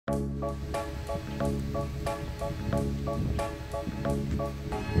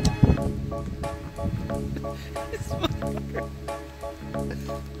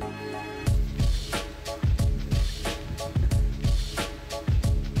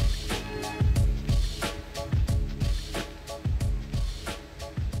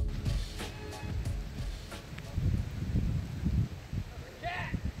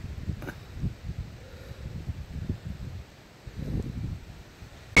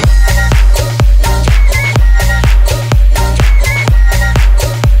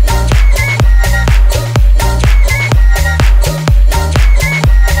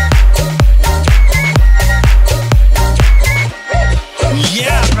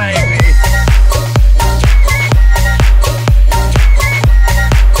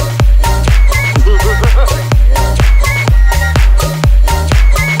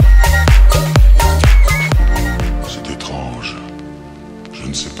Je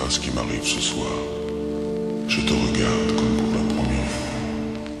ne sais pas ce qui m'arrive ce soir. Je te regarde comme pour la première fois.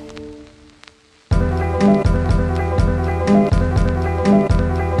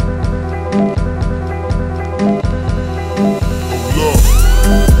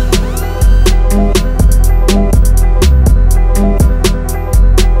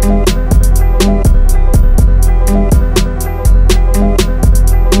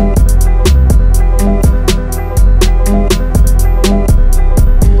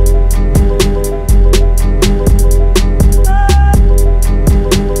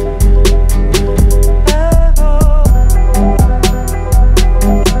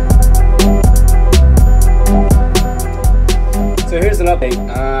 So here's an update.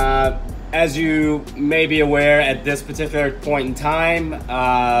 As you may be aware, at this particular point in time,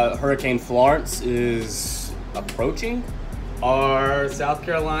 Hurricane Florence is approaching our South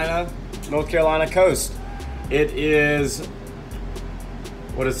Carolina, North Carolina coast. It is,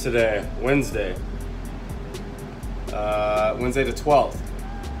 what is today? Wednesday. Wednesday the 12th.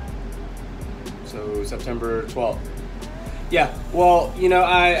 So September 12th. Yeah, well, you know,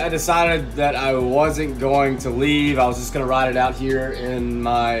 I decided that I wasn't going to leave. I was just going to ride it out here in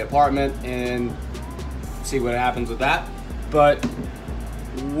my apartment and see what happens with that. But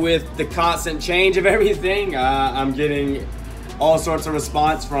with the constant change of everything, I'm getting all sorts of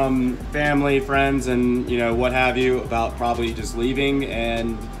response from family, friends, and, you know, what have you about probably just leaving.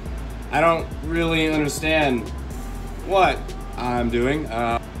 And I don't really understand what I'm doing.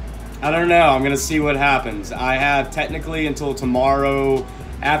 I don't know. I'm going to see what happens. I have technically until tomorrow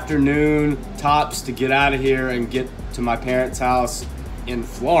afternoon, tops, to get out of here and get to my parents' house in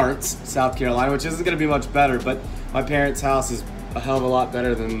Florence, South Carolina, which isn't going to be much better, but my parents' house is a hell of a lot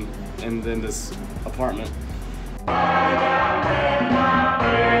better than this apartment.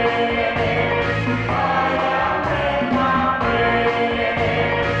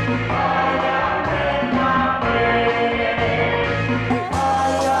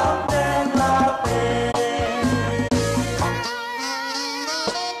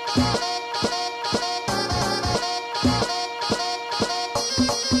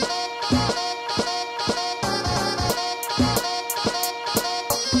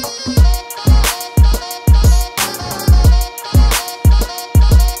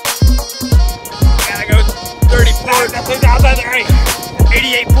 That's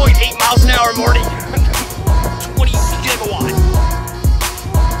 88.8 miles an hour, Morty. 20 gigawatts.